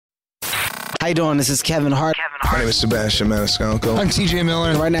How you doing? This is Kevin Hart. My name is Sebastian Maniscalco. I'm TJ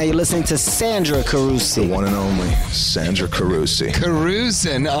Miller. Right now you're listening to Sandra Carusi. The one and only Sandra Carusi.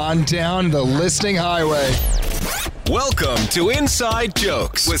 Cruising on down the Listing Highway. Welcome to Inside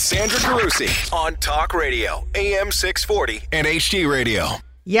Jokes with Sandra Carusi on Talk Radio, AM 640 and HD Radio.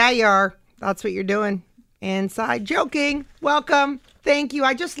 Yeah, you are. That's what you're doing. Inside joking. Welcome. Thank you.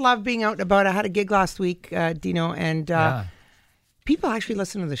 I just love being out and about. I had a gig last week, Dino, and people actually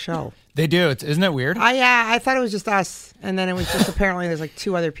listen to the show. They do. Isn't it weird? I thought it was just us, and then it was just apparently there's like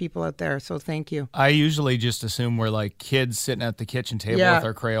two other people out there, so thank you. I usually just assume we're like kids sitting at the kitchen table with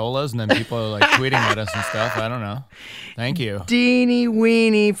our Crayolas, and then people are like tweeting at us and stuff. I don't know. Thank you. Deanie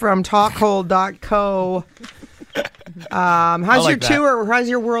Weenie from talkhold.co. How's your tour? How's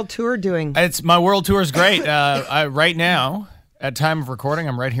your world tour doing? My world tour is great. Right now, at time of recording,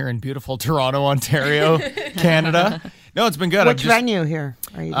 I'm right here in beautiful Toronto, Ontario, Canada. No, it's been good. Which venue here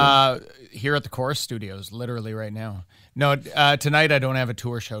are you doing? Here at the Chorus Studios, literally right now. No, tonight I don't have a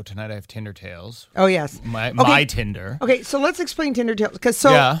tour show. Tonight I have Tinder Tales. Oh, yes. My Tinder. Okay, so let's explain Tinder Tales.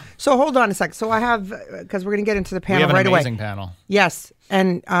 So hold on a sec. So I have, because we're going to get into the panel right away. We have an amazing panel. Yes,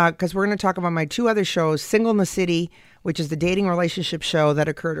 and because we're going to talk about my two other shows, Single in the City, which is the dating relationship show that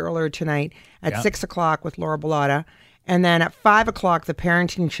occurred earlier tonight at 6 o'clock with Laura Bellotta. And then at 5 o'clock, the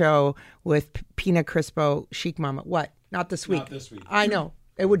parenting show with Pina Crispo, Chic Mama. What? Not this week. Not this week. I know.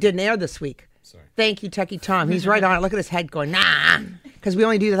 It didn't air this week. Sorry. Thank you, Techie Tom. He's right on it. Look at his head going, nah. Because we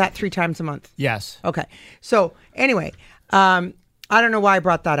only do that 3 times a month. Yes. Okay. So anyway, I don't know why I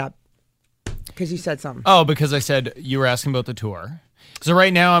brought that up. Because you said something. Oh, because I said you were asking about the tour. So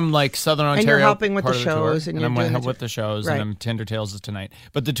right now I'm like Southern Ontario. And you're helping with part the of the shows. Tour, and I'm doing with the shows. Right. And I'm Tinder Tales is tonight.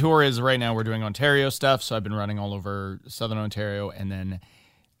 But the tour is right now we're doing Ontario stuff. So I've been running all over Southern Ontario. And then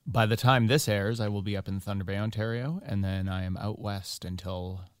by the time this airs, I will be up in Thunder Bay, Ontario. And then I am out west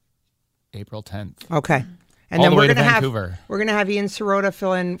until April 10th. Okay. And all then the we're way to gonna Vancouver. we're gonna have Ian Sirota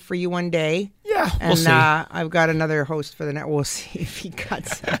fill in for you one day. Yeah, and we'll see. I've got another host for the net. We'll see if he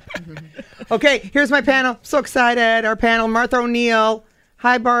cuts it. Okay, here's my panel. So excited. Our panel, Martha O'Neill.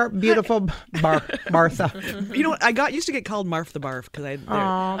 Hi, beautiful Martha. You know what? I got used to get called Marf the Barf because I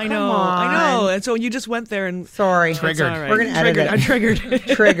come know. on. And so you just went there and Sorry. Triggered. All right. We're gonna edit it. I'm triggered.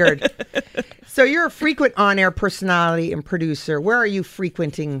 Triggered. So you're a frequent on-air personality and producer. Where are you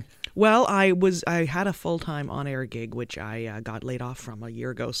frequenting? Well, I had a full-time on-air gig, which I got laid off from a year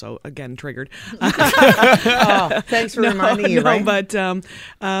ago. So again, triggered. Thanks for reminding you, right? But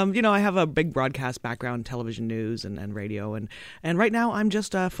I have a big broadcast background, television news and radio, and right now I'm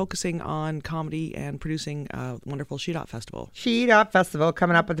just focusing on comedy and producing a wonderful She-Dot Festival. She-Dot Festival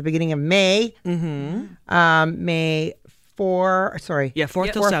coming up at the beginning of May. Mm-hmm. May 4. Sorry. Yeah,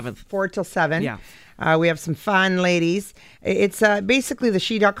 4th till 7th. 4 till 7. Yeah. We have some fun ladies. It's basically the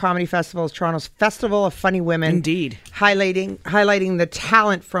She-Dot Comedy Festival is Toronto's festival of funny women. Indeed. Highlighting the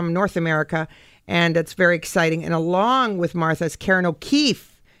talent from North America, and it's very exciting. And along with Martha is Karen O'Keefe,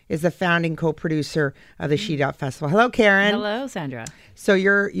 is the founding co-producer of the She-Dot Festival. Hello, Karen. Hello, Sandra. So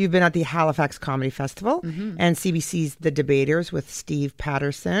you've been at the Halifax Comedy Festival and CBC's The Debaters with Steve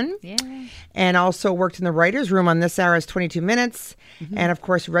Patterson. Yeah. And also worked in the writer's room on This Hour's 22 Minutes. And, of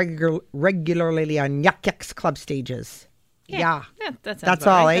course, regularly on Yuck Yuck's club stages. Yeah. That's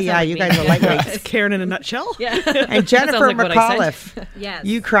all, right. eh? Yeah, you guys are lightweights. Karen in a nutshell. Yeah. And Jennifer like what I McAuliffe. Yes.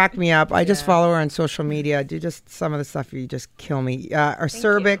 You crack me up. I just follow her on social media. Do just some of the stuff you just kill me.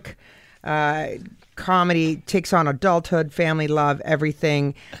 Acerbic comedy takes on adulthood, family love,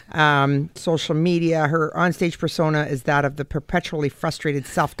 everything. Social media. Her onstage persona is that of the perpetually frustrated,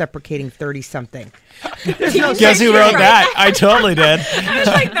 self-deprecating 30-something. Guess who wrote that? I totally did. I was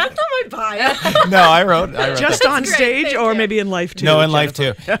like, that's not my bio. No, I wrote Just that. on stage or maybe in life too? No, in life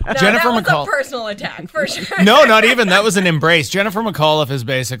too. Jennifer that was McAuliffe. a personal attack for sure. No, not even. That was an embrace. Jennifer McAuliffe is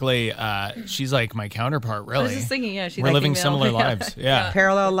basically, she's like my counterpart, really. I was just thinking, she's We're like living female. similar lives. Yeah.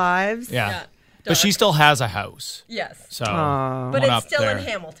 Parallel lives. Yeah. But she still has a house. Yes. So, Aww. But one it's up still there. in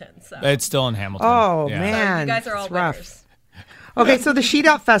Hamilton. So. It's still in Hamilton. Oh, Yeah. man. You guys are all it's rough. winners. Okay, so the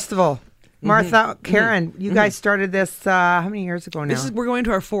She-Dot Festival. Martha, Karen, you guys started this how many years ago now? We're going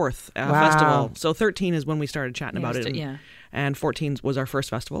to our 4th festival. So 13 is when we started chatting about it. And 14 was our first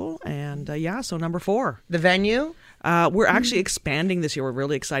festival. And so number 4. The venue? We're actually expanding this year. We're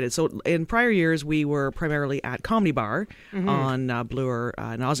really excited. So in prior years, we were primarily at Comedy Bar on Bloor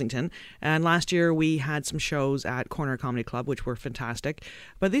in Ossington. And last year, we had some shows at Corner Comedy Club, which were fantastic.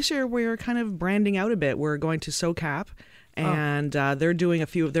 But this year, we're kind of branding out a bit. We're going to SoCap. And they're doing a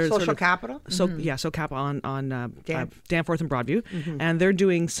few of their Social Capital? SoCap on Danforth and Broadview. And they're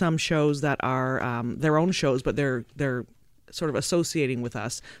doing some shows that are their own shows, but they're sort of associating with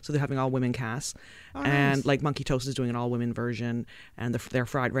us. So they're having all women casts. And like Monkey Toast is doing an all women version, and their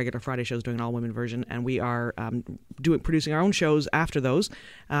regular Friday show is doing an all women version, and we are producing our own shows after those.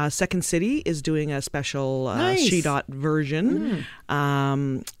 Second City is doing a special She Dot version,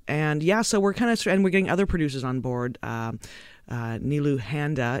 and so we're we're getting other producers on board. Nilu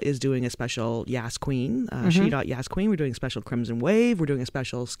Handa is doing a special Yas Queen, She Dot Yas Queen. We're doing a special Crimson Wave. We're doing a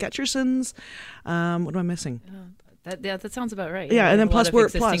special Sketchersons. What am I missing? That sounds about right. Yeah, and then a lot of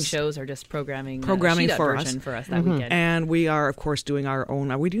existing plus shows are just programming for us that weekend. And we are, of course, doing our own.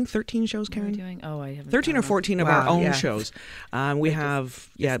 Are we doing 13 shows, Karen? I haven't. 13 or 14 of our own shows. We have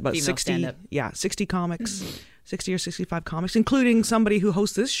about 60. stand-up. 60 comics, 60 or 65 comics, including somebody who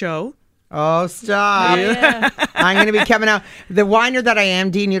hosts this show. Oh, stop. I'm going to be coming out. The whiner that I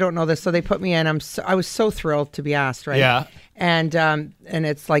am, Dean, you don't know this, so they put me in. I was so thrilled to be asked, right? Yeah. And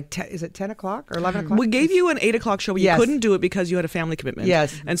it's like, is it 10 o'clock or 11 o'clock? We gave you an 8 o'clock show, but you couldn't do it because you had a family commitment.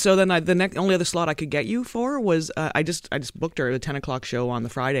 Yes. And so then the only other slot I could get you for was I just booked her the 10 o'clock show on the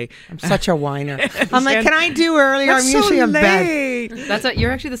Friday. I'm such a whiner. I'm like, can I do earlier? I'm usually in bed.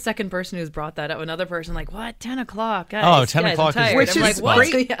 You're actually the second person who's brought that up. Another person like, what? 10 o'clock? Guys, Oh, 10 o'clock is Which I'm is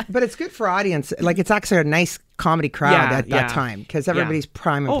like, great, what? but it's good for audience. Like, it's actually a nice comedy crowd at that time because everybody's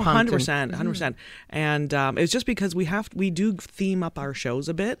prime and pumped. 100%. And it's just because we do theme up our shows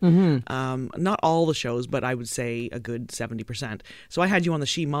a bit. Not all the shows, but I would say a good 70%. So I had you on the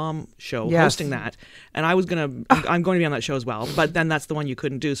She Mom show hosting that, and I'm going to be on that show as well. But then that's the one you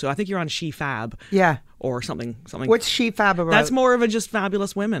couldn't do. So I think you're on She Fab. Yeah. Or something. What's She Fab about? That's more of a just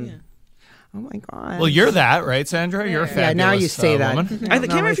fabulous women. Yeah. Oh my God. Well, you're that, right, Sandra? You're a fabulous Yeah, now you say that. woman. I can't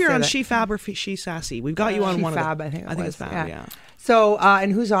remember if you're on She Fab or She Sassy. We've got you on She one Fab, of them. I think it's Fab, yeah. So,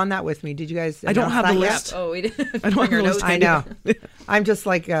 and who's on that with me? Did you guys? I don't have the yet? list. Oh, we didn't. I don't have the list. I know. I'm just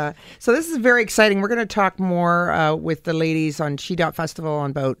like, so this is very exciting. We're going to talk more with the ladies on She Dot Festival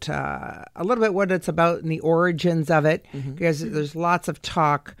about a little bit what it's about and the origins of it, because there's lots of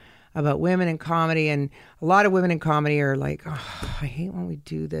talk about women in comedy, and a lot of women in comedy are like, oh, I hate when we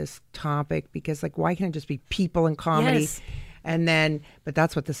do this topic because, like, why can't it just be people in comedy? Yes. And then, but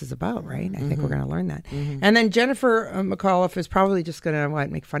that's what this is about, right? I think we're going to learn that. And then Jennifer McAuliffe is probably just going to,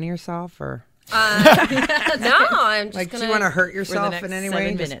 make fun of yourself or? No, I'm just like, gonna. do you want to hurt yourself next in any 7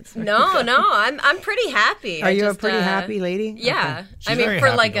 way? minutes. No, I'm pretty happy. Are you a pretty happy lady? Yeah, She's I mean, very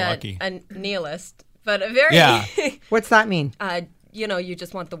for like happy-go-lucky. a nihilist, but a very. Yeah. What's that mean? You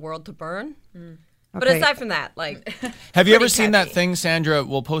just want the world to burn. But Okay. aside from that, like, Have you ever seen peppy. that thing, Sandra?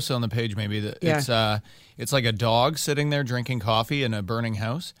 We'll post it on the page maybe. It's like a dog sitting there drinking coffee in a burning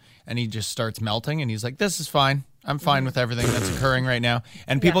house, and he just starts melting, and he's like, this is fine. I'm fine with everything that's occurring right now.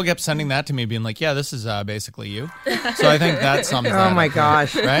 And people kept sending that to me, being like, yeah, this is basically you. So I think that sums that Oh my up,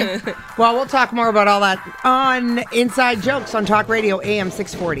 gosh. Right? Well, we'll talk more about all that on Inside Jokes on Talk Radio AM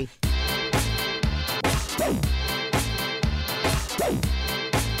 640.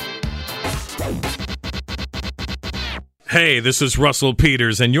 Hey, this is Russell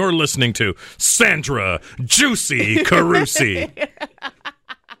Peters, and you're listening to Sandra Juicy Carusi.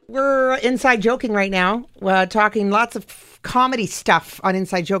 We're Inside Joking right now, talking lots of comedy stuff on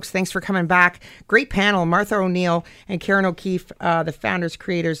Inside Jokes. Thanks for coming back. Great panel. Martha O'Neill and Karen O'Keefe, the founders,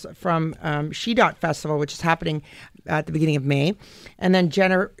 creators from She Dot Festival, which is happening at the beginning of May. And then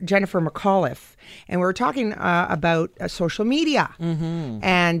Jennifer McAuliffe. And we were talking about social media.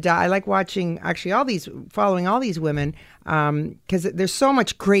 And I like watching, actually, following all these women, because there's so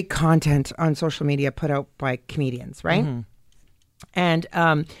much great content on social media put out by comedians, right? And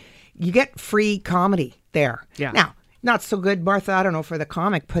you get free comedy there. Yeah. Now, not so good, Martha, I don't know, for the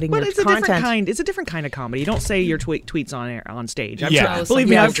comic putting your But it's content. it's a different kind of comedy. You don't say your tweets on stage. Yeah. Believe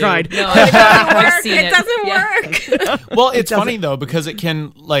me, I've tried. No, I've seen it. It doesn't work. Well, it's funny, though, because it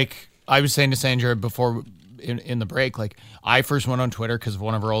can, like, I was saying to Sandra before in the break, like, I first went on Twitter because of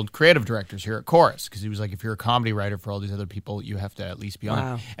one of our old creative directors here at Chorus, because he was like, if you're a comedy writer for all these other people, you have to at least be on.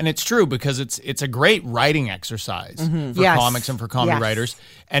 Wow. And it's true, because it's a great writing exercise for Yes. comics and for comedy Yes. writers.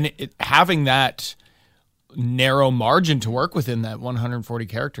 And having that narrow margin to work within, that 140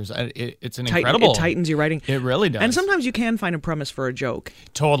 characters, it's an incredible. It tightens your writing. It really does. And sometimes you can find a premise for a joke.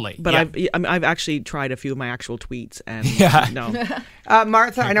 Totally. But yeah. I've actually tried a few of my actual tweets, and Yeah. no.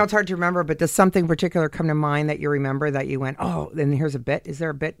 Martha, I know it's hard to remember, but does something particular come to mind that you remember that you went, oh, then here's a bit? Is there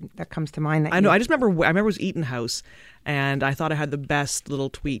a bit that comes to mind? That I know. I remember it was Eaton House, and I thought I had the best little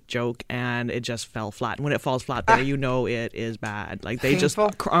tweet joke, and it just fell flat. And when it falls flat, there you know it is bad. Like they Painful?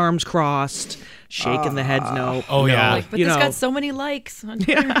 just arms crossed, shaking the heads. No. Oh, no, yeah. Like, but this got so many likes. On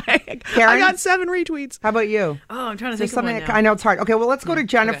Yeah, Karen? I got 7 retweets. How about you? Oh, I'm trying to Is there think of something one that, now. I know it's hard. Okay, well, let's go to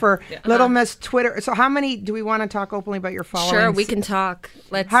Jennifer, Okay. Yeah. Little Miss Twitter. So how many, do we want to talk openly about your followers? Sure, we can talk.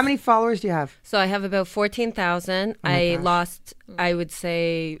 How many followers do you have? So I have about 14,000. I lost, I would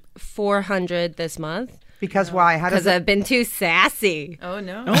say, 400 this month. Because why? How does Because I've been too sassy. Oh,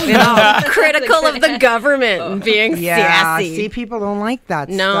 no. Critical of the government and being sassy. See, people don't like that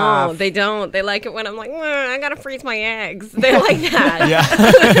No, stuff. they don't. They like it when I'm like, I gotta freeze my eggs. They like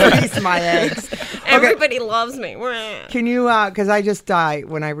that. Freeze my eggs. Everybody loves me. Can you, because I just die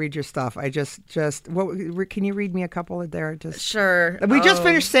when I read your stuff. I just, what, can you read me a couple of there? Just Sure. We just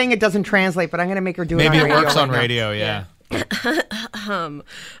finished saying it doesn't translate, but I'm going to make her do it Maybe on it radio works right on now. radio, yeah.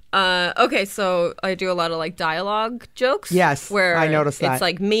 Okay, so I do a lot of like dialogue jokes. Yes, where I noticed that. It's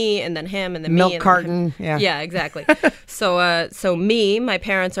like me and then him and then Milk me and carton, then him. yeah. Yeah, exactly. So me, my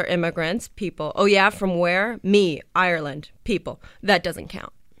parents are immigrants, people. Oh yeah, from where? Me, Ireland, people. That doesn't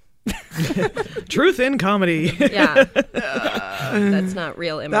count. Truth in comedy. Yeah, that's not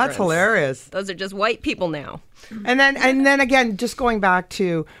real immigrants. That's hilarious. Those are just white people now. And then again, just going back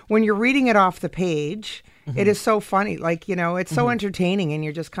to when you're reading it off the page, it is so funny. Like, it's so entertaining, and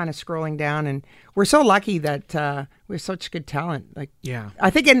you're just kind of scrolling down. And we're so lucky that we have such good talent. Like, Yeah. I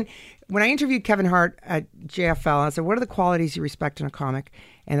think when I interviewed Kevin Hart at JFL, I said, "What are the qualities you respect in a comic?"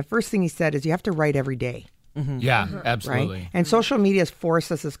 And the first thing he said is, "You have to write every day." Yeah, absolutely. Right? And social media has forced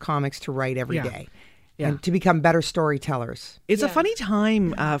us as comics to write every day. And to become better storytellers. It's a funny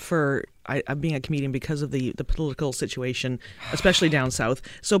time for being a comedian because of the political situation, especially down south.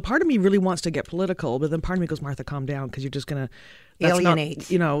 So part of me really wants to get political, but then part of me goes, Martha, calm down, because you're just going to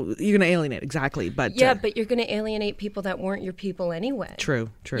Alienate. you're going to alienate, exactly. But Yeah, but you're going to alienate people that weren't your people anyway. True.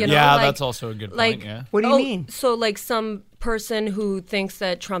 You know, Yeah, like- that's also a good point, like, yeah. What do you mean? So, like, some person who thinks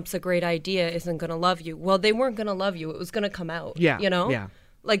that Trump's a great idea isn't going to love you. Well, they weren't going to love you. It was going to come out. Yeah, You know? yeah.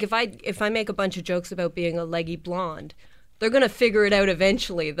 Like, if I make a bunch of jokes about being a leggy blonde, they're going to figure it out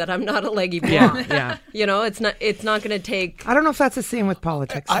eventually that I'm not a leggy blonde. yeah. You know, it's not going to take... I don't know if that's the same with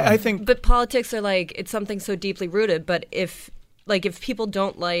politics. I think But politics are like, it's something so deeply rooted. But if people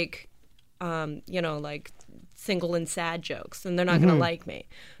don't like, like single and sad jokes, then they're not going to like me.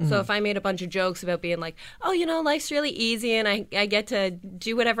 So if I made a bunch of jokes about being like, oh, life's really easy and I get to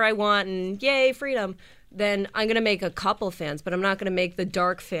do whatever I want and yay, freedom, then I'm going to make a couple fans, but I'm not going to make the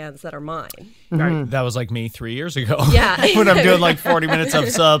dark fans that are mine. that was like me 3 years ago. Yeah. When I'm doing like 40 minutes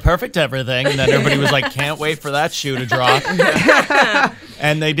of perfect everything, and then everybody was like, can't wait for that shoe to drop.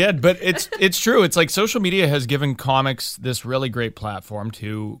 And they did. But it's true. It's like social media has given comics this really great platform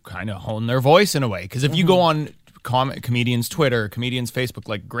to kind of hone their voice in a way. Because if you go on comedians' Twitter, comedians' Facebook,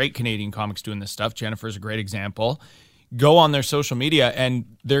 like great Canadian comics doing this stuff, Jennifer's a great example, go on their social media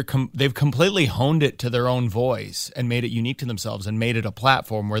and they've completely honed it to their own voice and made it unique to themselves and made it a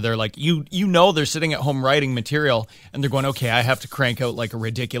platform where they're like, they're sitting at home writing material and they're going, okay, I have to crank out like a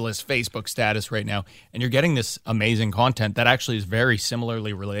ridiculous Facebook status right now. And you're getting this amazing content that actually is very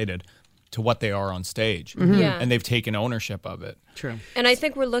similarly related to what they are on stage. Yeah. And they've taken ownership of it. True. And I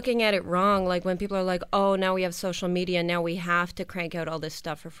think we're looking at it wrong. Like when people are like, oh, now we have social media. Now we have to crank out all this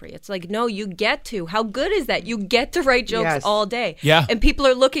stuff for free. It's like, no, you get to. How good is that? You get to write jokes Yes. all day. Yeah. And people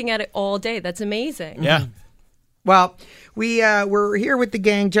are looking at it all day. That's amazing. Yeah. Well, we're here with the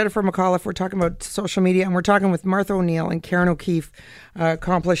gang, Jennifer McAuliffe. We're talking about social media, and we're talking with Martha O'Neill and Karen O'Keefe,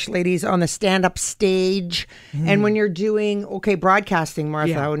 accomplished ladies on the stand-up stage. And when you're doing, broadcasting,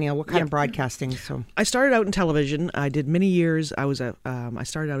 Martha O'Neill, what kind of broadcasting? So I started out in television. I did many years. I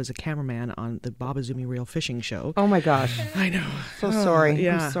started out as a cameraman on the Bob Azumi Real Fishing Show. oh my gosh, I know. so sorry.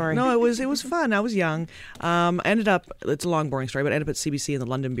 Yeah. I'm sorry. No, it was fun. I was young. Ended up, it's a long, boring story, but ended up at CBC in the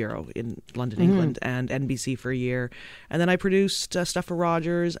London Bureau in London, England, and NBC for a year. And then I produced stuff for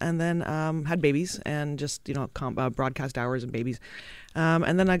Rogers, and then had babies and just broadcast hours and babies.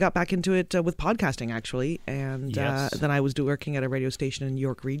 And then I got back into it with podcasting, actually. And Yes. then I was working at a radio station in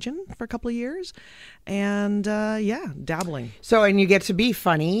York Region for a couple of years. And dabbling. So, and you get to be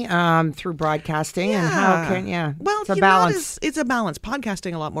funny through broadcasting, and how can Well, it's a balance. It's a balance.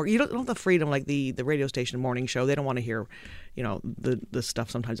 Podcasting a lot more. You don't have the freedom like the radio station morning show. They don't want to hear, the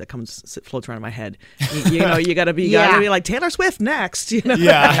stuff sometimes that floats around in my head. You gotta be like Taylor Swift next.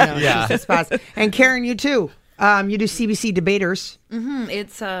 Yeah. Yeah. It's fast. And Karen, you too. You do CBC debaters.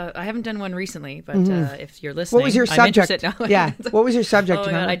 It's I haven't done one recently, but if you're listening, What was your I'm subject? interested. No. Yeah. What was your subject? Oh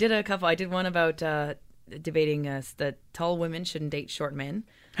do my you God, remember? I did a couple. I did one about debating that tall women shouldn't date short men.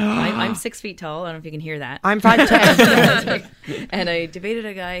 I'm 6 feet tall. I don't know if you can hear that. I'm 5'10". And I debated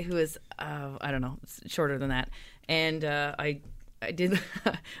a guy who was I don't know, shorter than that, and I did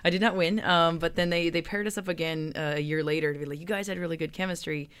I did not win. But then they paired us up again a year later to be like, you guys had really good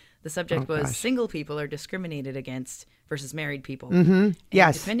chemistry. The subject was single people are discriminated against versus married people. Mm-hmm.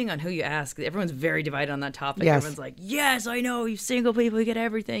 Yes. Depending on who you ask, everyone's very divided on that topic. Yes. Everyone's like, yes, I know, you single people, you get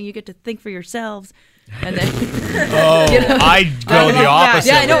everything. You get to think for yourselves. And then, I go the opposite.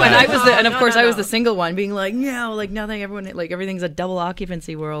 yeah, I know. with And that. I was and of course I was the single one, being like, no, like nothing. Everyone, like everything's a double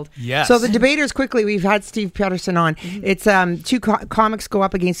occupancy world. Yes. So the debaters, quickly, we've had Steve Pedersen on. It's two comics go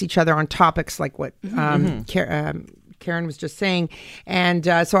up against each other on topics like what Karen was just saying, and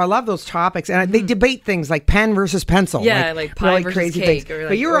so I love those topics, and they debate things like pen versus pencil, Yeah, like pie really versus crazy cake, things. or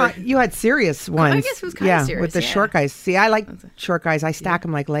but like- you had serious ones. I guess it was kinda serious, with the yeah. short guys. See, I like short guys. I stack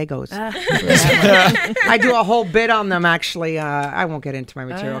them like Legos. I do a whole bit on them. Actually, I won't get into my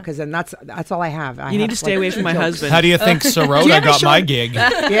material because then that's all I have. You need to stay away from my husband. How do you think Sirota got my gig?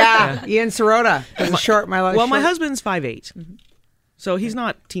 Yeah, Ian Sirota. Short, Well, my husband's 5'8". So he's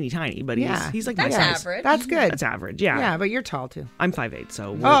not teeny tiny, but he's like That's my size. average. That's good. That's average, yeah. Yeah, but you're tall too. I'm 5'8",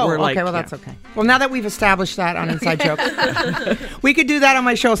 so we're, Oh, we're like, okay. Well, yeah. that's okay. Well, now that we've established that on Inside Jokes, we could do that on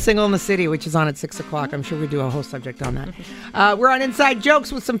my show, Single in the City, which is on at 6 o'clock. I'm sure we do a whole subject on that. We're on Inside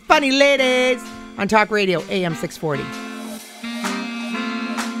Jokes with some funny ladies on Talk Radio, AM 640.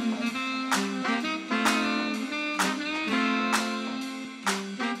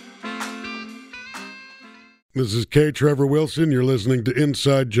 This is K. Trevor Wilson. You're listening to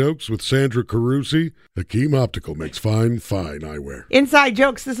Inside Jokes with Sandra Carusi. Hakeem Optical makes fine eyewear. Inside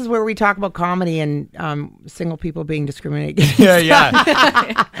Jokes, this is where we talk about comedy and single people being discriminated against.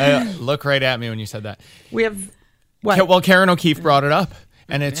 Yeah. Look right at me when you said that. We have, what? Well, Karen O'Keefe brought it up,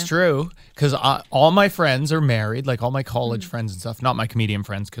 and it's true, because all my friends are married, like all my college friends and stuff. Not my comedian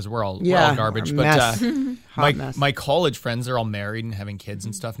friends, because we're all garbage. But my college friends are all married and having kids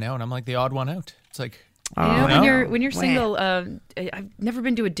and stuff now, and I'm like the odd one out. It's like... when you're single, I've never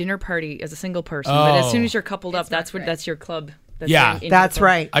been to a dinner party as a single person, but as soon as you're coupled up, that's your club. That's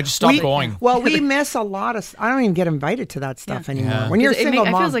right. I just stopped going. Well, we miss a lot of... I don't even get invited to that stuff anymore. Yeah. When you're a single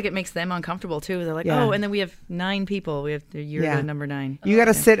mom... It feels like it makes them uncomfortable, too. They're like, oh, and then we have 9 people. You're the number 9. You got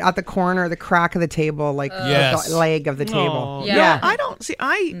to sit at the corner, the crack of the table, like the leg of the table. Yeah. I don't see...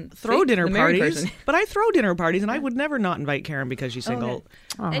 I throw dinner parties, but I throw dinner parties, and I would never not invite Karen because she's single.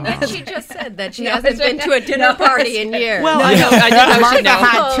 And yet she just said that she hasn't been to a dinner party in years. Well, I did Martha know.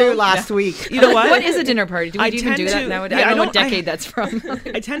 had 2 last week. You know what? What is a dinner party? Do we even do that nowadays? I don't know what decade that's from.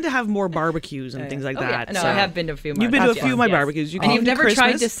 I tend to have more barbecues and things like that. Yeah. No, so. I have been to a few. You've been to a few of my barbecues. And you've never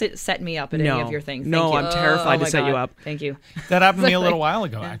tried to set me up at any of your things. No, Thank you. I'm terrified to set you up. Thank you. That happened to me a little while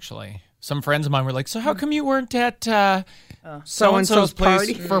ago, actually. Some friends of mine were like, so how come you weren't at so-and-so's place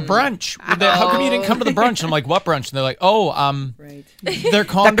party? for brunch? How come you didn't come to the brunch? And I'm like, what brunch? And they're like, their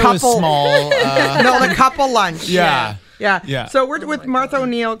condo is small. No, the couple lunch. Yeah. Yeah. So we're with Martha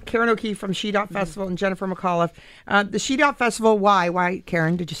O'Neill, Karen O'Keefe from She Dot Festival, and Jennifer McAuliffe. The She Dot Festival, why? Why,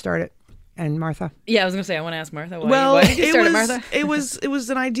 Karen, did you start it? And Martha? Yeah, I was going to say, I want to ask Martha. Why did you start it, Martha? It was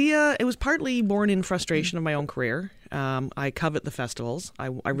an idea. It was partly born in frustration of my own career. I covet the festivals.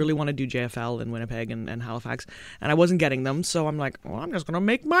 I really want to do JFL in Winnipeg and Halifax, and I wasn't getting them. So I'm like, well, I'm just going to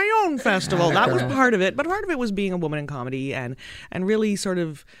make my own festival. That was part of it. But part of it was being a woman in comedy and really sort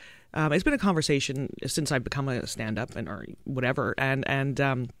of... it's been a conversation since I've become a stand-up or whatever,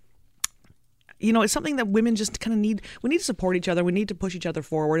 and you know, it's something that women just kind of need. We need to support each other. We need to push each other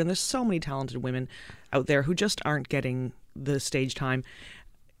forward. And there's so many talented women out there who just aren't getting the stage time,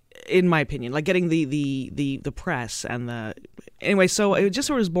 in my opinion, like getting the press and the... Anyway, so it just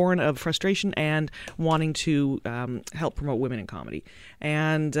sort of was born of frustration and wanting to help promote women in comedy.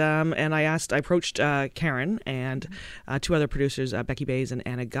 And I approached Karen and 2 other producers, Becky Bays and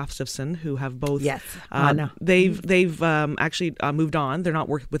Anna Gustafson, who have both... Yes, They've actually moved on. They're not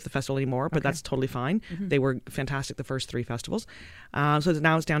working with the festival anymore, but that's totally fine. They were fantastic the first 3 festivals. So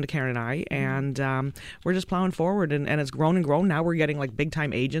now it's down to Karen and I, and we're just plowing forward, and it's grown and grown. Now we're getting like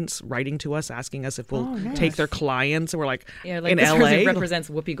big-time agents independents writing to us asking us if we'll take their clients, and we're like, Yeah, like in this LA person represents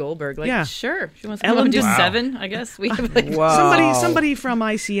Whoopi Goldberg. Like, Yeah. sure, she wants to come Ellen up and do Wow. 7. I guess we have like Somebody from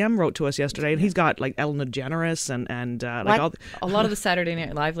ICM wrote to us yesterday, and he's got like Ellen DeGeneres and like all. a lot of the Saturday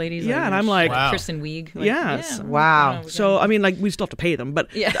Night Live ladies. Yeah, and I'm like, Wow. Kristen Wiig. Like, Yes. yeah, Wow. So I mean, like we still have to pay them,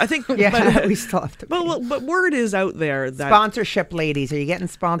 but Yeah. I think Yeah, we still have to. But word is out there that Sponsorship, ladies. Are you getting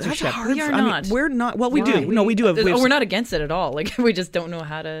that's sponsorship? hard. We are I mean, not. we're not. Well, we Why? do. No, we do have. we have we're not against it at all. Like we just don't know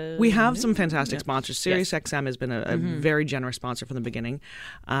how to. We have some fantastic sponsors. Yes. SiriusXM has been a very generous sponsor from the beginning.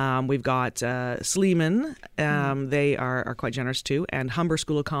 We've got Sleeman. They are quite generous too. And Humber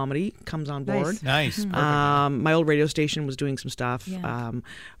School of Comedy comes on board. Nice. Perfect. My old radio station was doing some stuff. Yeah.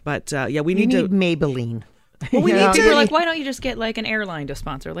 But yeah, we You need to. need Maybelline. Well, we You need know? to. People are like, why don't you just get like an airline to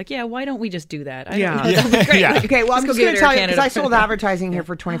sponsor? Like, yeah, why don't we just do that? I Yeah. don't know. That'd be great. Yeah. Like, Okay, well, I'm let's just go going get to tell Air you, because Canada. I sold advertising here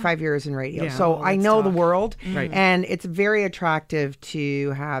for 25 years in radio. Yeah. So I know the world. Right. And it's very attractive to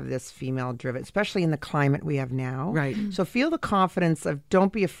have this female driven, especially in the climate we have now. Right. So feel the confidence of,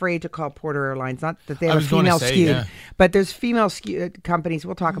 don't be afraid to call Porter Airlines. Not that they I have a was going to female say, skewed, yeah. but there's female skewed companies.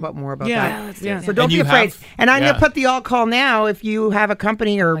 We'll talk about more about Yeah. that. Yeah. So don't And be you afraid. have- And I'm yeah. going to put the all call now. If you have a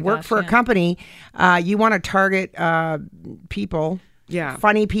company or my work gosh, for a yeah. company, you want to target people. Yeah.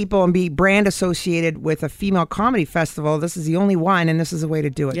 Funny people and be brand associated with a female comedy festival. This is the only one, and this is a way to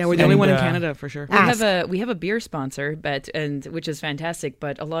do it. Yeah, we're the only one in Canada for sure. We have a beer sponsor, which is fantastic.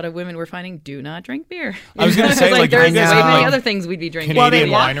 But a lot of women we're finding do not drink beer. I was gonna say, like, there's you way guys have, many like, other things we'd be drinking. Canadian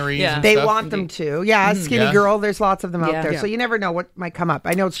Well, they want- wineries. yeah. And They stuff. want them to. Yeah, Skinny Yeah. Girl. There's lots of them out Yeah. there. Yeah. So you never know what might come up.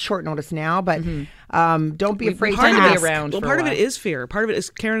 I know it's short notice now, but don't be We afraid tend to to be ask. around. Well, for a part of while. it is fear. Part of it is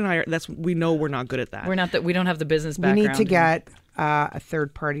Karen and I. We know we're not good at that. We're not that we don't have the business We background. need to get a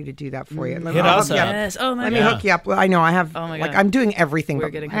third party to do that for you. Hit I'll us hook you up. up. Yes. Oh my Let god. me hook you up. Well, I know I have. Oh my like God. I'm doing everything, We're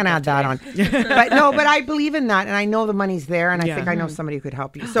but getting I'm gonna add hooked that up on. But no, but I believe in that, and I know the money's there, and I Yeah. think I know somebody who could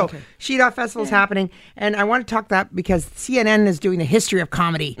help you. So Sheet Festival is happening, and I want to talk that because CNN is doing the history of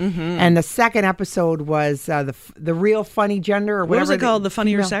comedy, and the second episode was the real funny gender or What whatever. was it called? The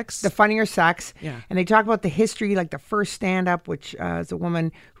Funnier female- Sex? The funnier sex. Yeah. And they talk about the history, like the first stand up, which is a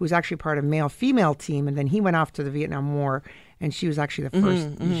woman who was actually part of male female team, and then he went off to the Vietnam War. And she was actually the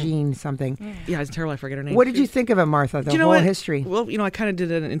first Jean something. Yeah, it's terrible. I forget her name. What did you think of it, Martha? The Do you know whole what? history. Well, I kind of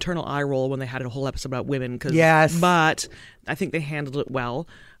did an internal eye roll when they had a whole episode about women. Yes. But I think they handled it well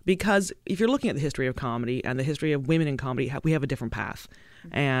because if you're looking at the history of comedy and the history of women in comedy, we have a different path.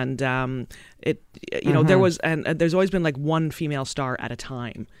 And there was and there's always been like one female star at a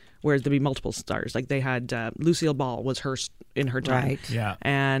time, whereas there'd be multiple stars. Like they had Lucille Ball was in her time, Right. Yeah.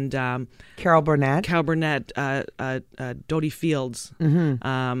 and Carol Burnett. Dodie Fields.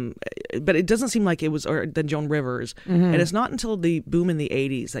 But it doesn't seem like it was, or then Joan Rivers. And it's not until the boom in the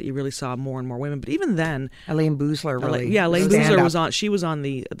 80s that you really saw more and more women. But even then, Elaine Boozler, really. Elaine stand Boozler up. was on. She was on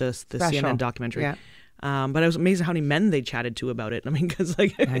the Special. CNN documentary. Yeah. But I was amazed how many men they chatted to about it. I mean, because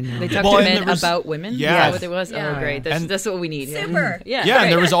like I know. They talked Well, to and men there was- about women. Yeah. Is that what it was? Yeah. Oh, great. That's, And- that's what we need. Yeah. Super. Yeah. Yeah,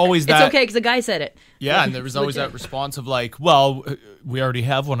 and there was always that. It's okay because the guy said it. Yeah, and there was always that response of like, well, we already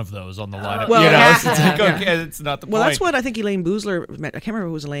have one of those on the lineup. Well, It's like, okay, it's not the Well, point. that's what I think Elaine Boozler meant. I can't remember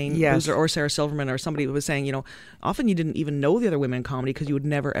if it was Elaine Yes. Boozler or Sarah Silverman or somebody who was saying, often you didn't even know the other women in comedy because you would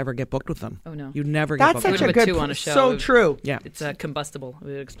never ever get booked with them. Oh, no. You'd never get That's booked such with a them. With good two on a show. So true. Yeah. It's combustible. It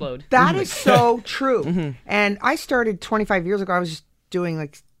would explode. That is so true. And I started 25 years ago. I was just doing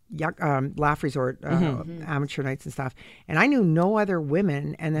like Laugh Resort amateur nights and stuff, and I knew no other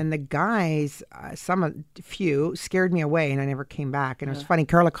women. And then the guys, few, scared me away, and I never came back. And it was funny.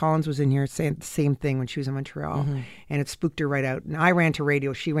 Carla Collins was in here saying the same thing when she was in Montreal, and it spooked her right out. And I ran to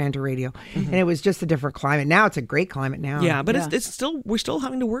radio, she ran to radio, and it was just a different climate. Now it's a great climate now. Yeah, but it's still, we're still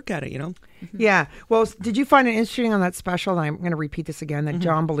having to work at it, Yeah. Well, did you find it interesting on that special? And I'm going to repeat this again. That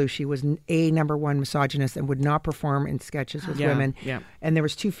John Belushi was a number one misogynist and would not perform in sketches with Yeah, women. yeah. And there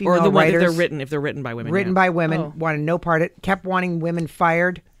was two female Or the one writers. if they're written by women. Written yeah. by women, wanted no part of it, kept wanting women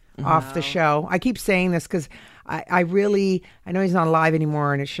fired off the show. I keep saying this because I know he's not alive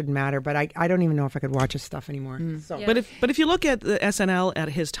anymore and it shouldn't matter, but I don't even know if I could watch his stuff anymore. So. Yeah. But if you look at the SNL at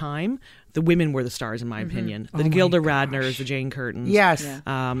his time, the women were the stars in my opinion. The Gilda Radners, the Jane Curtins. Yes.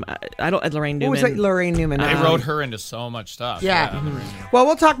 I don't Lorraine What Newman. was it? Lorraine Newman. they wrote her into so much stuff. Yeah. Well,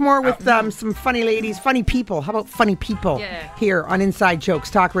 we'll talk more with some funny ladies, funny people. How about funny people Yeah. here on Inside Jokes,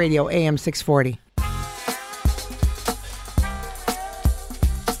 Talk Radio, AM 640.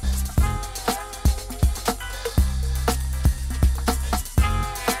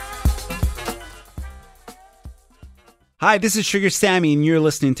 Hi, this is Sugar Sammy, and you're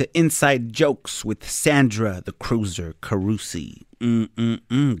listening to Inside Jokes with Sandra, the Cruiser Carusi.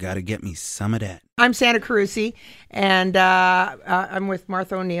 Gotta get me some of that. I'm Sandra Carusi, and I'm with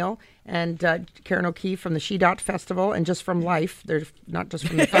Martha O'Neill and Karen O'Keefe from the She Dot Festival and Just From Life. They're not just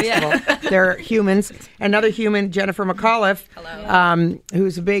from the festival. They're humans. Another human, Jennifer McAuliffe,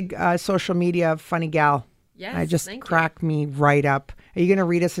 who's a big social media funny gal. Yes, I just crack me right up. Are you going to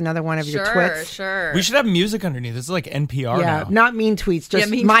read us another one of your twits? Sure. We should have music underneath. This is like NPR now. Not mean tweets, just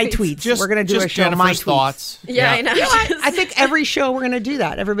my tweets. We're going to do a show, my tweets. Thoughts. Yeah, I know. I think every show we're going to do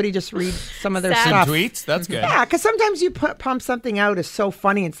that. Everybody just read some of their stuff. Tweets? That's good. Yeah, because sometimes you pump something out is so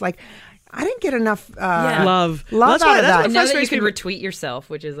funny. It's like, I didn't get enough love out of that. And now that you can retweet yourself,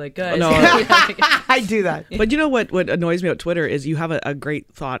 which is like, good. No. I do that. But you know what annoys me about Twitter is you have a great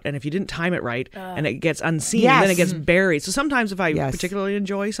thought, and if you didn't time it right and it gets unseen, then it gets buried. So sometimes if I particularly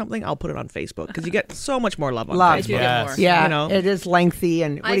enjoy something, I'll put it on Facebook because you get so much more love on Facebook. Yes. Yeah, you know? it is lengthy.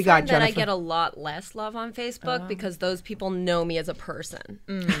 And what do you got, Jennifer? I get a lot less love on Facebook because those people know me as a person.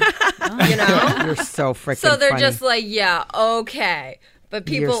 You know? You're so freaking So they're funny. just like, yeah, okay. But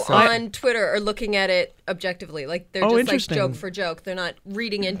people on Twitter are looking at it objectively. Like, they're just like joke for joke. They're not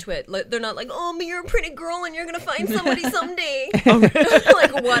reading into it. They're not like, oh, but you're a pretty girl and you're going to find somebody someday.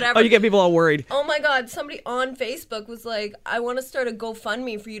 Like, whatever. Oh, you get people all worried. Oh, my God. Somebody on Facebook was like, I want to start a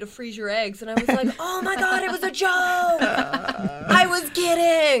GoFundMe for you to freeze your eggs. And I was like, oh, my God, it was a joke. I was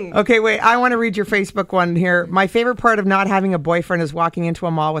kidding. Okay, wait. I want to read your Facebook one here. My favorite part of not having a boyfriend is walking into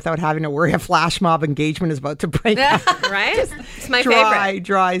a mall without having to worry a flash mob engagement is about to break out. Right? It's my favorite.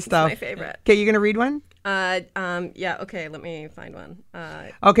 Dry stuff. It's my favorite. Okay, you going to read one? Yeah, okay, let me find one.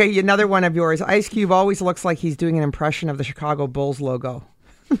 Okay, another one of yours. Ice Cube always looks like he's doing an impression of the Chicago Bulls logo.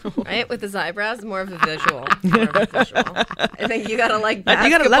 Right, with his eyebrows, more of a visual. I think you gotta like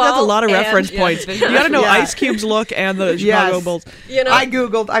basketball. That's a lot of reference points. You gotta know Ice Cube's look and the Chicago Bulls. You know,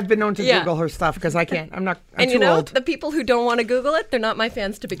 I've been known to Google her stuff because I can't. I'm and too old. The people who don't want to Google it, they're not my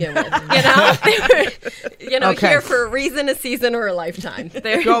fans to begin with. You know, here for a reason, a season, or a lifetime.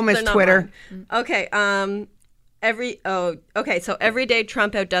 Go, Miss Twitter. Okay. So every day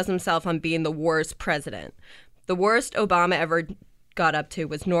Trump outdoes himself on being the worst president. The worst Obama ever got up to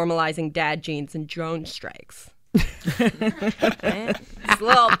was normalizing dad jeans and drone strikes. A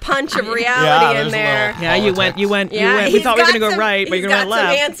little punch of reality in there. Yeah, you went. We thought we were going to go right, but you're going to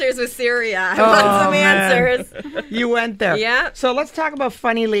left. Some answers with Syria. I want some answers. You went there. Yeah. So let's talk about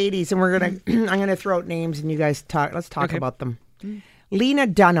funny ladies, and I'm gonna throw out names, and you guys talk. Let's talk about them. Lena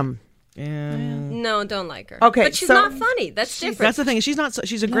Dunham. No, don't like her. Okay, but she's not funny. That's different. That's the thing. She's not.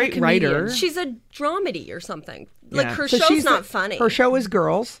 She's a great writer. She's a dramedy or something. Like her So show's not funny. Her show is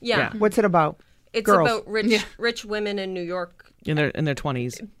Girls. Yeah. What's it about? It's Girls. about rich women in New York in their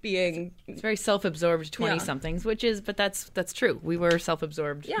 20s being. It's very self-absorbed 20-somethings, but that's true. We were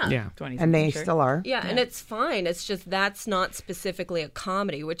self-absorbed. Yeah. 20s, and they still are. Yeah, and it's fine. It's just that's not specifically a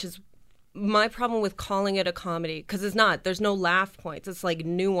comedy, which is my problem with calling it a comedy because it's not. There's no laugh points. It's like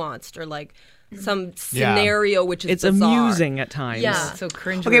nuanced or like some scenario which is bizarre. Amusing at times. Yeah, so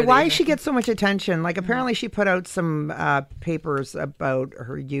cringe. Okay, why does she get so much attention? Like apparently she put out some papers about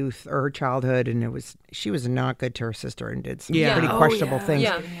her youth or her childhood, and she was not good to her sister and did some pretty questionable things.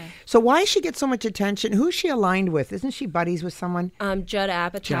 Yeah. So why does she get so much attention? Who's she aligned with? Isn't she buddies with someone? Judd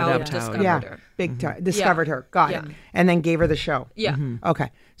Apatow discovered her. Big time. Discovered her. Got it. And then gave her the show. Yeah. Okay.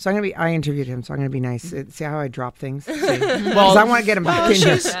 So I interviewed him, so I'm going to be nice. See how I drop things? Well, I want to get him back in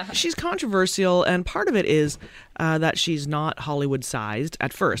here. She's controversial, and part of it is that she's not Hollywood-sized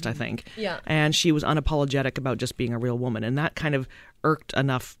at first, I think. Yeah. And she was unapologetic about just being a real woman, and that kind of irked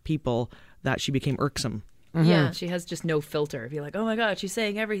enough people that she became irksome. Mm-hmm. Yeah, she has just no filter. Be like, oh my God, she's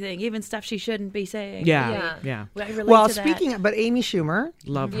saying everything, even stuff she shouldn't be saying. Yeah. I relate well, to speaking of, but Amy Schumer.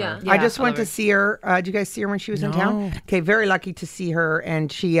 Love her. I just went to see her. Did you guys see her when she was in town? Okay, very lucky to see her. And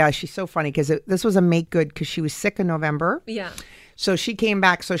she's so funny because this was a make good because she was sick in November. Yeah. So she came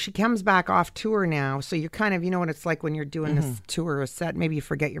back. So she comes back off tour now. So you're kind of, you know what it's like when you're doing this tour or set. Maybe you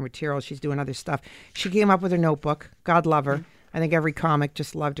forget your material. She's doing other stuff. She came up with her notebook. God love her. I think every comic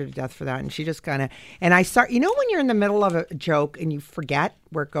just loved her to death for that. And she just kind of, and I start, you know, when you're in the middle of a joke and you forget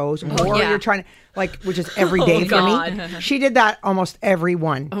where it goes, or you're trying to, like, which is every day for me. She did that almost every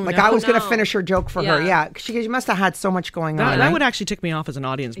one. I was going to finish her joke for her. Yeah. She must have had so much going on. That would actually tick me off as an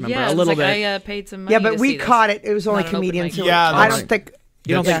audience member a little bit. I paid some money. Yeah, but we caught it. It was only comedians. I don't think.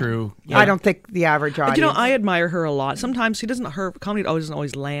 That's true. Yeah. I don't think the average audience. You know, I admire her a lot. Sometimes her comedy doesn't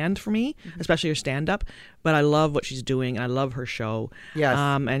always land for me, especially her stand-up. But I love what she's doing. I love her show. Yes.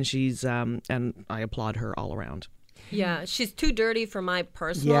 And she's and I applaud her all around. Yeah, she's too dirty for my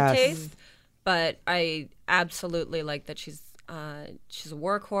personal taste, but I absolutely like that she's a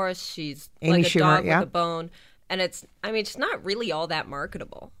workhorse. She's Amy like a Schumer, dog with a bone. and it's not really all that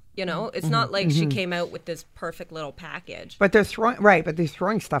marketable. You know, it's not like she came out with this perfect little package. But they're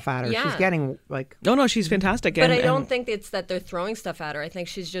throwing stuff at her. Yeah. She's getting like No, she's fantastic. But I don't think it's that they're throwing stuff at her. I think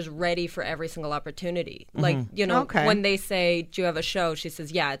she's just ready for every single opportunity. Like, you know, when they say, "Do you have a show?" She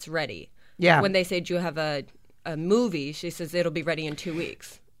says, "Yeah, it's ready." Yeah. When they say, "Do you have a movie?" She says, "It'll be ready in 2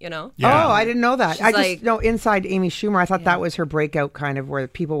 weeks." You know? Yeah. Oh, I didn't know that. She's I like- just know Inside Amy Schumer. I thought that was her breakout kind of where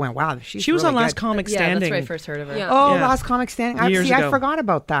people went, "Wow, she was really on Last good." Comic Yeah, Standing. that's where I first heard of her. Yeah. Oh, Yeah. Last Comic Standing. Years I ago. forgot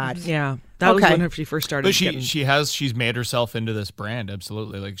about that. Yeah, that was when she first started. But getting- she's made herself into this brand.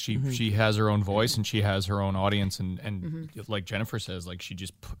 Absolutely. Like she has her own voice and she has her own audience. And like Jennifer says, like she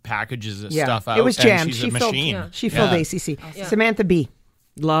just packages this stuff out. It was and jammed. She's a machine. She filled ACC. Samantha Bee.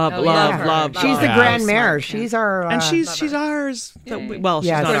 love. She's the Grand Mayor. Smart, She's our And she's ours. Well, she's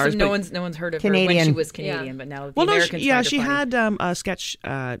Yes. not Of ours. course, but- no one's heard of her when Canadian. she was Canadian, but now the Well, no, Americans she find her she funny. had a sketch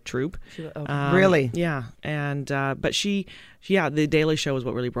troupe. Really? Yeah, and but she, the Daily Show is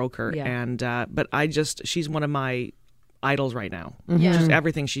what really broke her. Yeah. And but she's one of my idols right now. Yeah. Just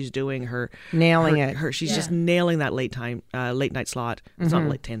everything she's doing, Nailing it. She's just nailing that late night slot. It's not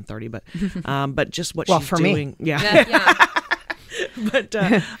like 10:30, but just what she's for me. doing. Yeah. Yeah. But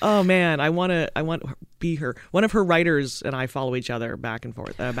oh man, I want to be her. One of her writers and I follow each other back and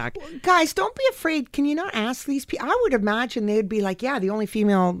forth. Back. Guys, don't be afraid. Can you not ask these people? I would imagine they'd be like, "Yeah, the only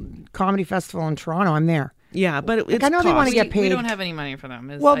female comedy festival in Toronto. I'm there." Yeah, but it's I know they want to cost. get paid. We don't have any money for them.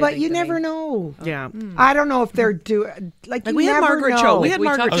 Well, I but think you the never main- know. Yeah. I don't know if they're doing like you we had never Margaret know. Cho. We had We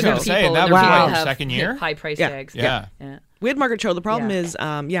Margaret talked I was to gonna people, say, and that their was people like have second year? high price Yeah. tags. Yeah. We had Margaret Cho. The problem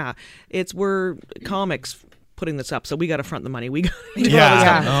Yeah. is, we're comics putting this up, so we got to front the money. We got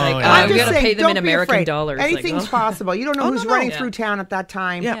Yeah. It's Oh, like, yeah. I'm we just got to saying, pay them don't in be American afraid. dollars. Like, Anything's possible. You don't know who's no. running Yeah. through town at that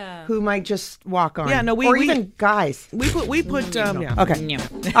time. Yeah. Who might just walk on. Yeah, no, we- or we- even guys. we put yeah. Okay. Yeah.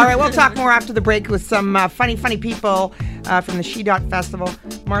 All right, we'll talk more after the break with some funny people from the She Dot Festival.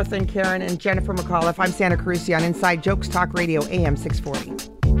 Martha and Karen and Jennifer McAuliffe. I'm Sandra Carusi on Inside Jokes Talk Radio, AM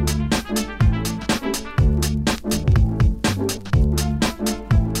 640.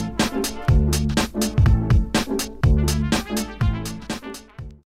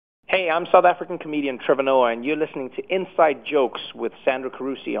 Hey, I'm South African comedian Trevor Noah, and you're listening to Inside Jokes with Sandra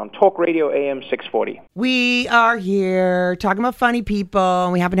Carusi on Talk Radio AM 640. We are here talking about funny people,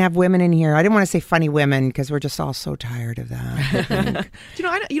 and we happen to have women in here. I didn't want to say funny women because we're just all so tired of that. I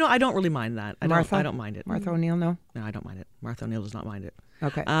think. I don't really mind that. I don't mind it. Martha O'Neill, no? No, I don't mind it. Martha O'Neill does not mind it.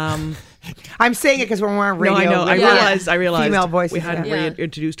 Okay. Um, I'm saying it because we're on radio. no, I know. I realized. Female voices. We hadn't yeah.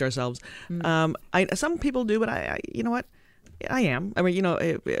 reintroduced ourselves. Some people do, but I you know what? I am. I mean,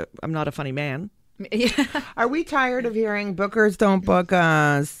 I'm not a funny man. Are we tired of hearing bookers don't book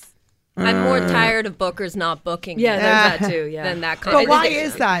us? I'm more tired of bookers not booking. Yeah, me there's that too. Yeah. than that. But why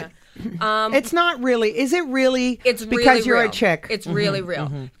is that? It's not really. Is it really? It's because really you're real. a chick. It's really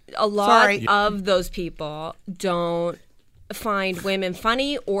real. A lot Sorry. of those people don't find women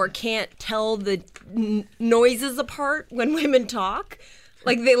funny or can't tell the noises apart when women talk.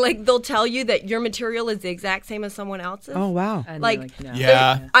 They'll tell you that your material is the exact same as someone else's. Oh wow. And Like, no.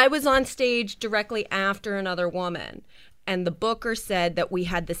 Yeah. I was on stage directly after another woman, and the booker said that we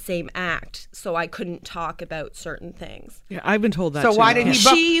had the same act, so I couldn't talk about certain things. Yeah, I've been told that. So too. why did he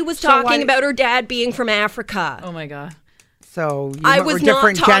book? She was so why talking did- about her dad being from Africa. Oh my god. So you I were was not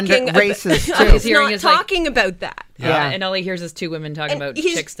different talking gender about, races too. I was Hearing not is like- talking about that. Yeah. And all he hears is two women talking And about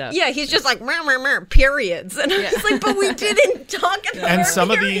he's- chick stuff. Yeah, he's just like periods, and I was like, but we didn't talk about. And our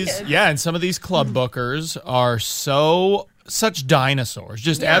some of periods. these club bookers are such dinosaurs,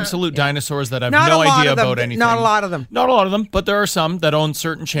 just absolute dinosaurs that have Not no a lot idea of them. about anything. Not a lot of them. Not a lot of them, but there are some that own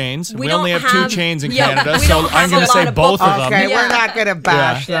certain chains. We don't only have two chains in yeah, Canada, we so don't I'm have going a to say lot of both of them. Okay, Yeah. we're not going to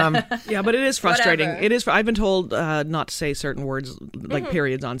bash them. Yeah, but it is frustrating. Whatever. It is. I've been told not to say certain words like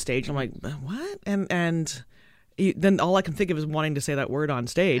periods on stage. I'm like, what? And then all I can think of is wanting to say that word on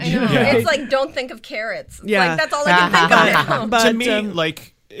stage. Yeah. It's like, don't think of carrots. It's Yeah. like, that's all I can think of now. But To me,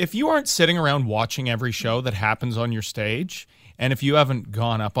 like, if you aren't sitting around watching every show that happens on your stage, and if you haven't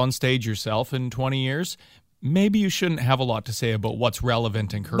gone up on stage yourself in 20 years, maybe you shouldn't have a lot to say about what's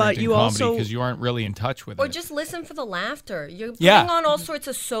relevant and current in you comedy also- because you aren't really in touch with Or it. just listen for the laughter. You're putting Yeah. on all sorts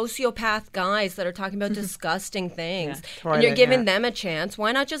of sociopath guys that are talking about disgusting things, Toilet, and you're giving yeah. them a chance.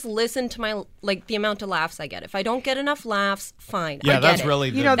 Why not just listen to the amount of laughs I get? If I don't get enough laughs, fine. I Yeah, get that's it.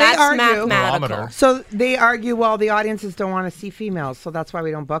 really the You know, they That's argue. mathematical. barometer. So they argue, well, the audiences don't want to see females, so that's why we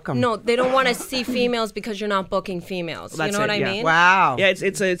don't book them. No, they don't want to see females because you're not booking females. You That's know what it, I yeah. mean? Wow. Yeah,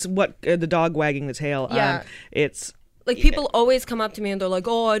 it's what the dog wagging the tail. Yeah. Like, people always come up to me and they're like,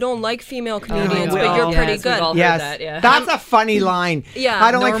 "Oh, I don't like female comedians, but you're pretty We've good." all heard that, yeah. That's a funny line. Yeah.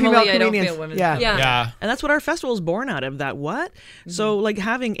 I don't like female Normally, I don't comedians. feel women. Yeah. And that's what our festival is born out of. That what? So like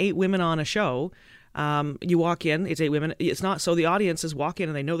having 8 women on a show. You walk in, it's 8 women. It's not so the audiences walk in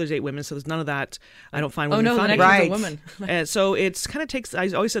and they know there's 8 women, so there's none of that. I don't find women funny. Right. Woman. And so it's kind of takes. I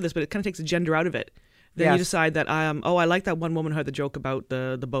always said this, but it kind of takes the gender out of it. Then you decide that I like that one woman who had the joke about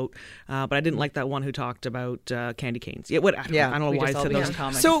the boat, but I didn't like that one who talked about candy canes. I don't know why I said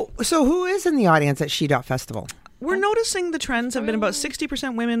those. So who is in the audience at She Festival? We're noticing the trends have been about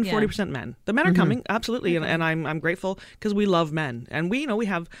 60% women, 40% men. The men are coming, absolutely, and I'm grateful because we love men. And we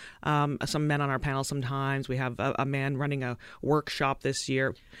have some men on our panel sometimes. We have a man running a workshop this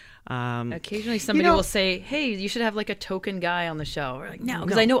year. Occasionally somebody will say, "Hey, you should have like a token guy on the show." We're like, no,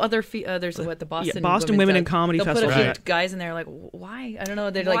 because I know other there's the Boston Women in Comedy They'll Festival. Put a few guys in there, like, why? I don't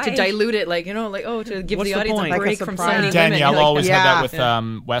know. They're like to dilute it, like to give the audience a break from so many women. Danielle always had that with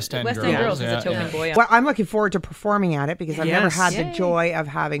West End Girls. Is a token boy. Well, I'm looking forward to performing at it because I've never had the joy of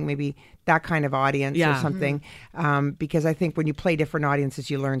having maybe that kind of audience or something. Because I think when you play different audiences,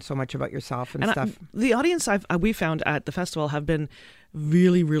 you learn so much about yourself and stuff. The audience we found at the festival have been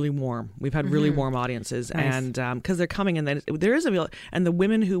really, really warm. We've had really warm audiences, and because they're coming, and then there is and the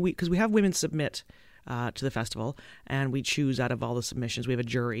women because we have women submit to the festival, and we choose out of all the submissions. We have a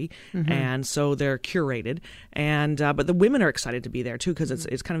jury, and so they're curated. And but the women are excited to be there too because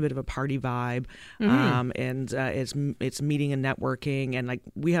it's kind of a bit of a party vibe, and it's meeting and networking. And like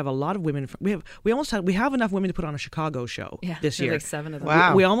we have a lot of women. We have enough women to put on a Chicago show this year. Like 7 of them.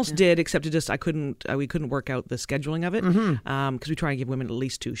 Wow. We almost did, except it just we couldn't work out the scheduling of it because we try and give women at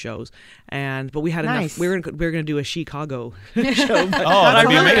least 2 shows. But we had enough. We were going to do a Chicago show. That'd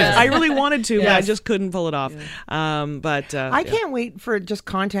be amazing. I really wanted to, but I just couldn't pull it off. I can't wait for just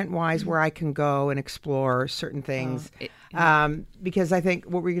content-wise where I can go and explore certain things. Because I think,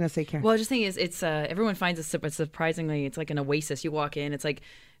 what were you going to say, Karen? Well, just think it's everyone finds it surprisingly, it's like an oasis. You walk in, it's like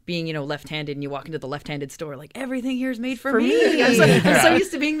being, left-handed, and you walk into the left-handed store, like, everything here is made for me. I'm so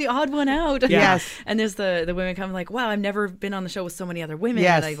used to being the odd one out. Yes. And there's the women come like, wow, I've never been on the show with so many other women.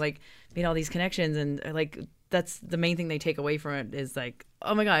 Yes. And I made all these connections, and that's the main thing they take away from it is like,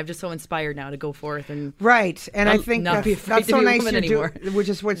 oh my God, I'm just so inspired now to go forth and and I think not be afraid that's to so be a nice woman to anymore. do, which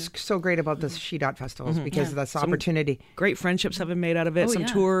is what's so great about this She festivals because of this opportunity. Great friendships have been made out of it. Some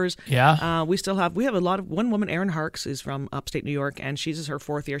tours. Yeah. We have a lot of one woman. Erin Harks is from upstate New York, and she's her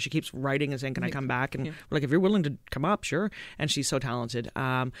 4th year. She keeps writing and saying, "Can I come back?" And we're like, "If you're willing to come up, sure." And she's so talented.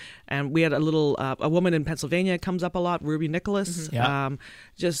 And we had a woman in Pennsylvania comes up a lot, Ruby Nicholas.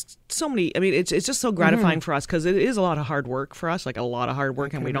 Just so many. I mean, it's just so gratifying for us because it is a lot of hard work for us, like a lot of hard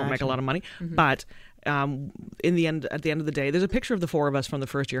work, and we don't make a lot of money. But at the end of the day, there's a picture of the 4 of us from the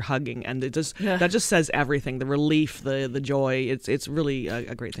first year hugging, and that just says everything. The relief, the joy. It's really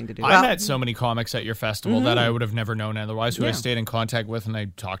a great thing to do. I met so many comics at your festival that I would have never known otherwise, who I stayed in contact with, and I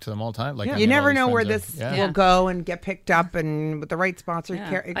talk to them all the time. You never know where this will go and get picked up, and with the right sponsor.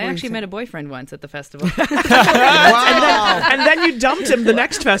 I actually met a boyfriend once at the festival. Wow. And then you dumped him the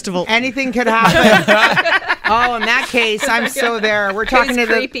next festival. Anything could happen. Oh, in that case, I'm so there. We're talking to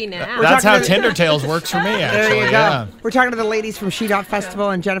creepy now. That's how Tinder Tales works for me, actually. There you go. We're talking to the ladies from She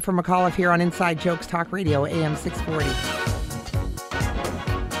Festival and Jennifer McAuliffe here on Inside Jokes Talk Radio, AM 640.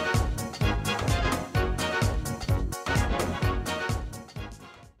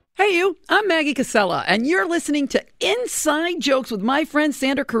 Hey you, I'm Maggie Casella, and you're listening to Inside Jokes with my friend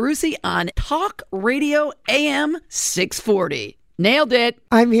Sandra Carusi on Talk Radio AM 640. Nailed it.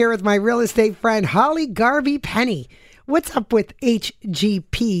 I'm here with my real estate friend, Holly Garvey Penny. What's up with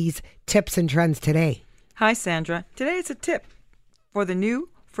HGP's tips and trends today? Hi, Sandra. Today it's a tip for the new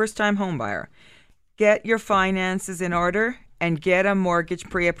first-time homebuyer. Get your finances in order and get a mortgage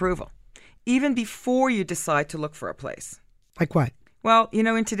pre-approval, even before you decide to look for a place. Like what? Well,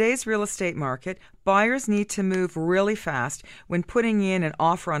 in today's real estate market, buyers need to move really fast when putting in an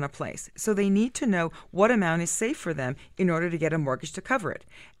offer on a place. So they need to know what amount is safe for them in order to get a mortgage to cover it.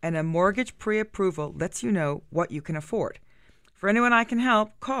 And a mortgage pre-approval lets you know what you can afford. For anyone I can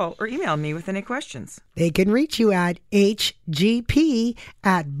help, call or email me with any questions. They can reach you at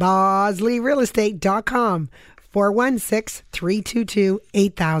hgp@bosleyrealestate.com.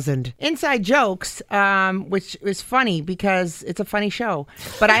 416-322-8000. Inside Jokes, which is funny because it's a funny show.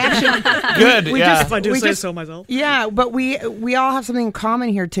 But I actually... Good, If I do say so myself. Yeah, but we all have something in common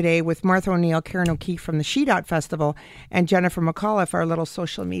here today with Martha O'Neill, Karen O'Keefe from the She Festival, and Jennifer McAuliffe, our little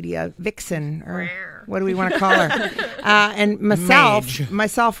social media vixen, or what do we want to call her? And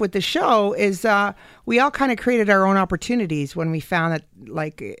myself with the show is we all kind of created our own opportunities when we found that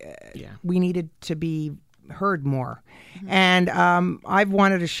we needed to be heard more. And I've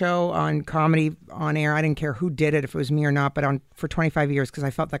wanted a show on comedy on air. I didn't care who did it, if it was me or not, but for 25 years, because I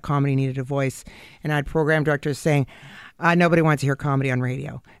felt that comedy needed a voice. And I had program directors saying, nobody wants to hear comedy on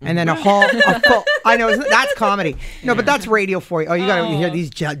radio. And then a full, I know, that's comedy. No, but that's radio for you. Oh, you got to hear these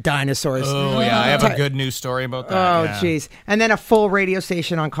dinosaurs. Oh, yeah, I have a good news story about that. Oh, jeez. And then a full radio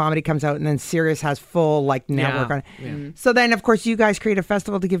station on comedy comes out, and then Sirius has full, network on it. Yeah. So then, of course, you guys create a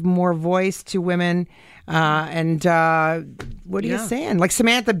festival to give more voice to women. And what are you saying? Like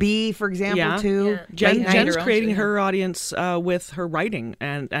Samantha Bee, for example, too. Yeah. Jen's creating her audience with her writing,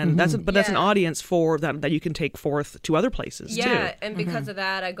 and that's an audience for that you can take forth to other places too. Yeah, and because of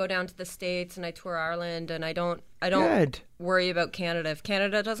that, I go down to the States and I tour Ireland, and I don't worry about Canada. If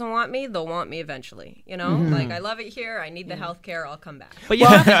Canada doesn't want me, they'll want me eventually. You know, I love it here. I need the health care. I'll come back. But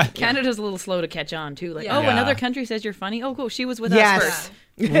Canada's a little slow to catch on too. Like, another country says you're funny. Oh, cool. She was with us first.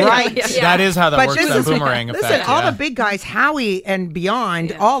 Right. That is how that works, that boomerang effect. Listen, all the big guys, Howie and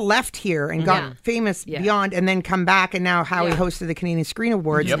beyond, all left here and got famous beyond, and then come back, and now Howie hosted the Canadian Screen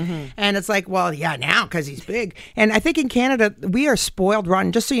Awards. Yep. And it's like, well, now, because he's big. And I think in Canada, we are spoiled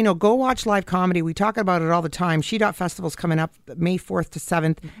rotten. Just so you know, go watch live comedy. We talk about it all the time. She Dot Festival's coming up May 4th to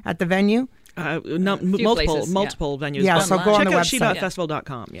 7th at the venue. Multiple venues. Yeah, so go on the website. Check out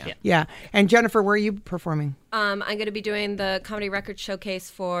she.festival.com. Yeah. And Jennifer, where are you performing? I'm going to be doing the Comedy Record Showcase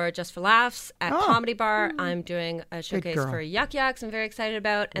for Just for Laughs at Comedy Bar. I'm doing a showcase for Yuck Yucks I'm very excited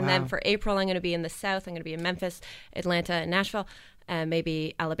about. And then for April, I'm going to be in the South. I'm going to be in Memphis, Atlanta, and Nashville.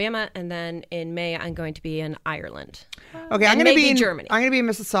 Maybe Alabama, and then in May I'm going to be in Ireland. Okay, I'm going to be in Germany. I'm going to be in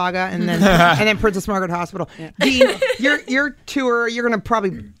Mississauga, and then Princess Margaret Hospital. Yeah. Dean, your tour, you're going to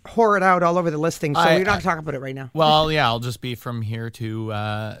probably whore it out all over the listing, so you're not going to talk about it right now. Well, I'll just be from here to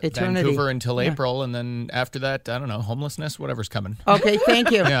Vancouver until April, and then after that, I don't know, homelessness, whatever's coming. Okay,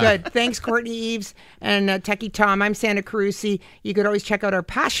 thank you. Good. Thanks, Courtney Eves and Techie Tom. I'm Sandra Carusi. You could always check out our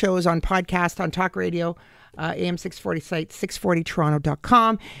past shows on podcast on Talk Radio. AM 640 site,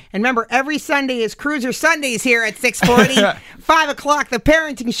 640toronto.com. And remember, every Sunday is Cruiser Sundays here at 640. 5 o'clock, The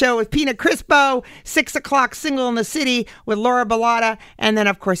Parenting Show with Pina Crispo. 6 o'clock, Single in the City with Laura Bellotta. And then,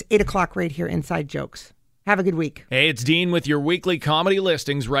 of course, 8 o'clock right here, Inside Jokes. Have a good week. Hey, it's Dean with your weekly comedy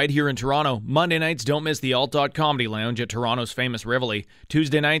listings right here in Toronto. Monday nights, don't miss the Alt Comedy Lounge at Toronto's famous Rivoli.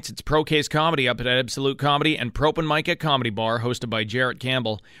 Tuesday nights, it's Pro Case Comedy up at Absolute Comedy and Propen Mic at Comedy Bar, hosted by Jarrett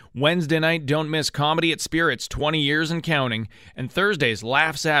Campbell. Wednesday night, don't miss Comedy at Spirits, 20 years and counting. And Thursdays,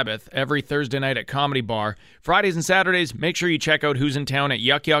 Laugh Sabbath, every Thursday night at Comedy Bar. Fridays and Saturdays, make sure you check out Who's in Town at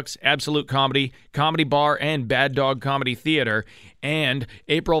Yuck Yucks, Absolute Comedy, Comedy Bar, and Bad Dog Comedy Theater. And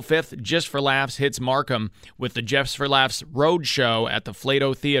April 5th, Just for Laughs hits Markham with the Just for Laughs Road Show at the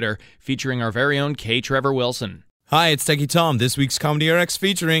Flato Theater, featuring our very own K. Trevor Wilson. Hi, it's Techie Tom. This week's Comedy RX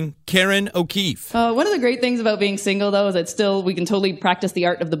featuring Karen O'Keefe. One of the great things about being single, though, is that still we can totally practice the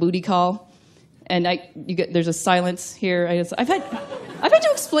art of the booty call. And there's a silence here. I've had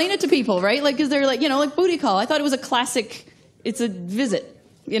to explain it to people, right? Like, because they're like, like booty call. I thought it was a classic. It's a visit,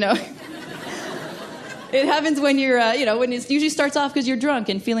 It happens when you're, when it usually starts off because you're drunk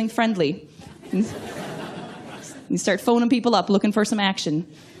and feeling friendly. You start phoning people up looking for some action.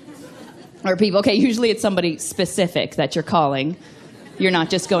 Or usually it's somebody specific that you're calling. You're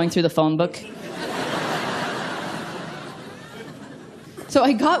not just going through the phone book. So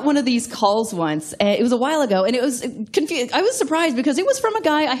I got one of these calls once. It was a while ago, and it was confused. I was surprised because it was from a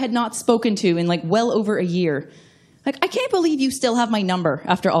guy I had not spoken to in well over a year. I can't believe you still have my number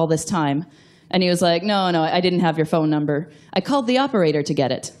after all this time. And he was like, no, I didn't have your phone number. I called the operator to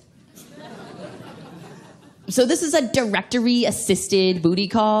get it. So this is a directory-assisted booty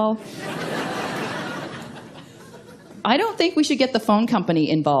call. I don't think we should get the phone company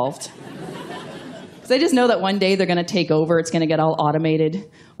involved. Because I just know that one day they're going to take over. It's going to get all automated.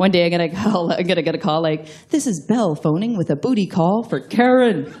 One day I'm going to get a call like, this is Belle phoning with a booty call for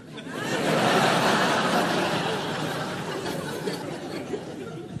Karen.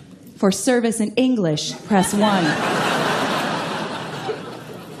 For service in English, press 1.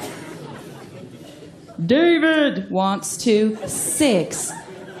 David wants to 6,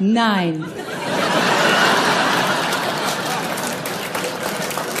 9.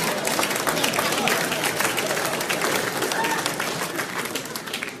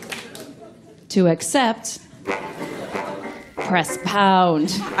 To accept, press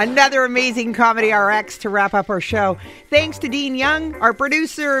pound. Another amazing Comedy RX to wrap up our show. Thanks to Dean Young, our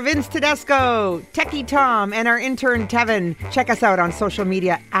producer Vince Tedesco, Techie Tom, and our intern Tevin. Check us out on social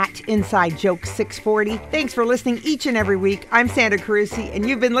media at Inside Jokes 640. Thanks for listening each and every week. I'm Sandra Carusi, and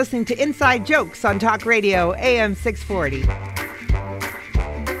you've been listening to Inside Jokes on Talk Radio AM 640.